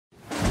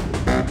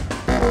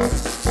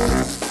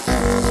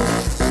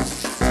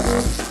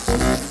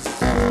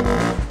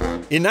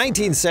In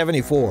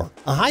 1974,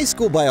 a high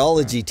school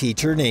biology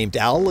teacher named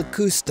Al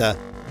Lakustai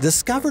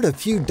discovered a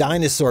few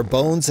dinosaur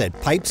bones at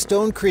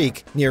Pipestone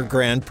Creek near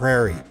Grande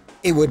Prairie.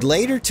 It would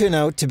later turn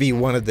out to be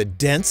one of the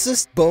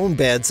densest bone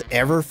beds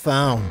ever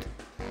found.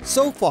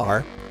 So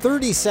far,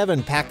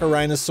 37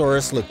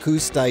 Pachyrhinosaurus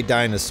lakustai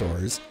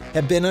dinosaurs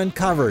have been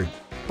uncovered,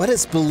 but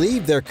it's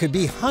believed there could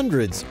be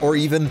hundreds or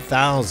even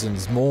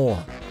thousands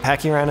more.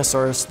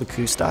 Pachyrhinosaurus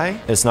lakustai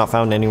is not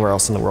found anywhere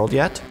else in the world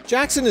yet.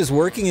 Jackson is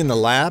working in the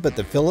lab at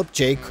the Philip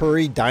J.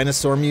 Currie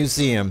Dinosaur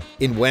Museum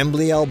in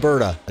Wembley,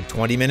 Alberta, a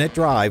 20-minute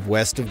drive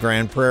west of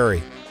Grande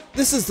Prairie.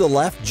 This is the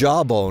left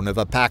jawbone of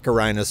a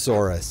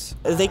Pachyrhinosaurus.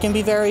 They can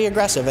be very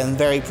aggressive and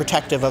very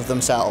protective of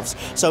themselves.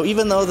 So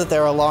even though that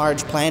they're a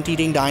large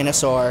plant-eating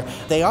dinosaur,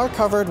 they are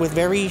covered with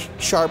very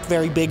sharp,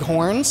 very big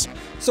horns.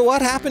 So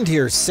what happened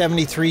here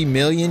 73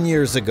 million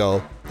years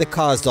ago that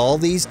caused all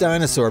these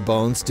dinosaur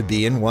bones to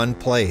be in one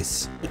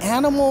place? The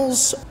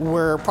animals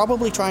were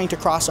probably trying to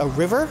cross a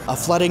river, a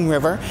flooding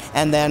river,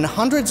 and then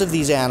hundreds of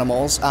these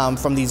animals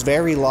from these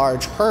very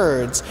large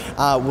herds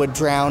would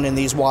drown in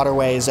these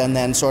waterways and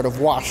then sort of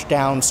wash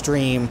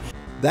downstream.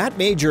 That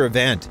major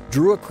event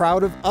drew a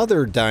crowd of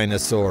other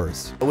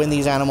dinosaurs. When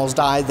these animals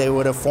died, they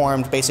would have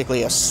formed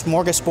basically a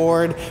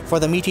smorgasbord for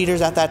the meat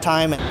eaters at that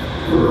time.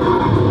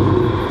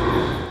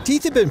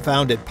 Teeth have been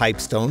found at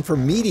Pipestone for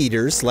meat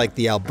eaters like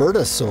the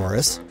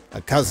Albertosaurus,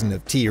 a cousin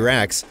of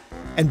T-Rex,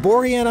 and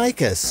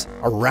Boryanicus,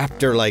 a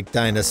raptor-like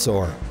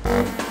dinosaur.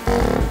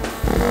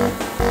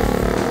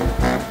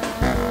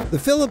 The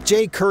Philip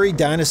J. Currie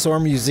Dinosaur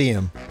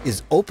Museum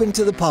is open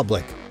to the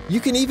public.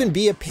 You can even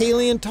be a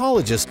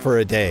paleontologist for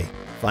a day.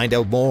 Find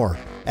out more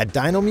at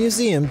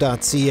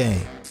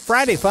dinomuseum.ca.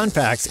 Friday Fun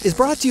Facts is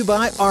brought to you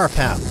by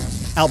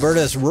RPAP,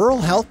 Alberta's Rural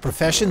Health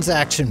Professions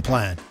Action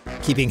Plan,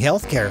 keeping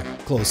healthcare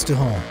close to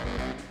home.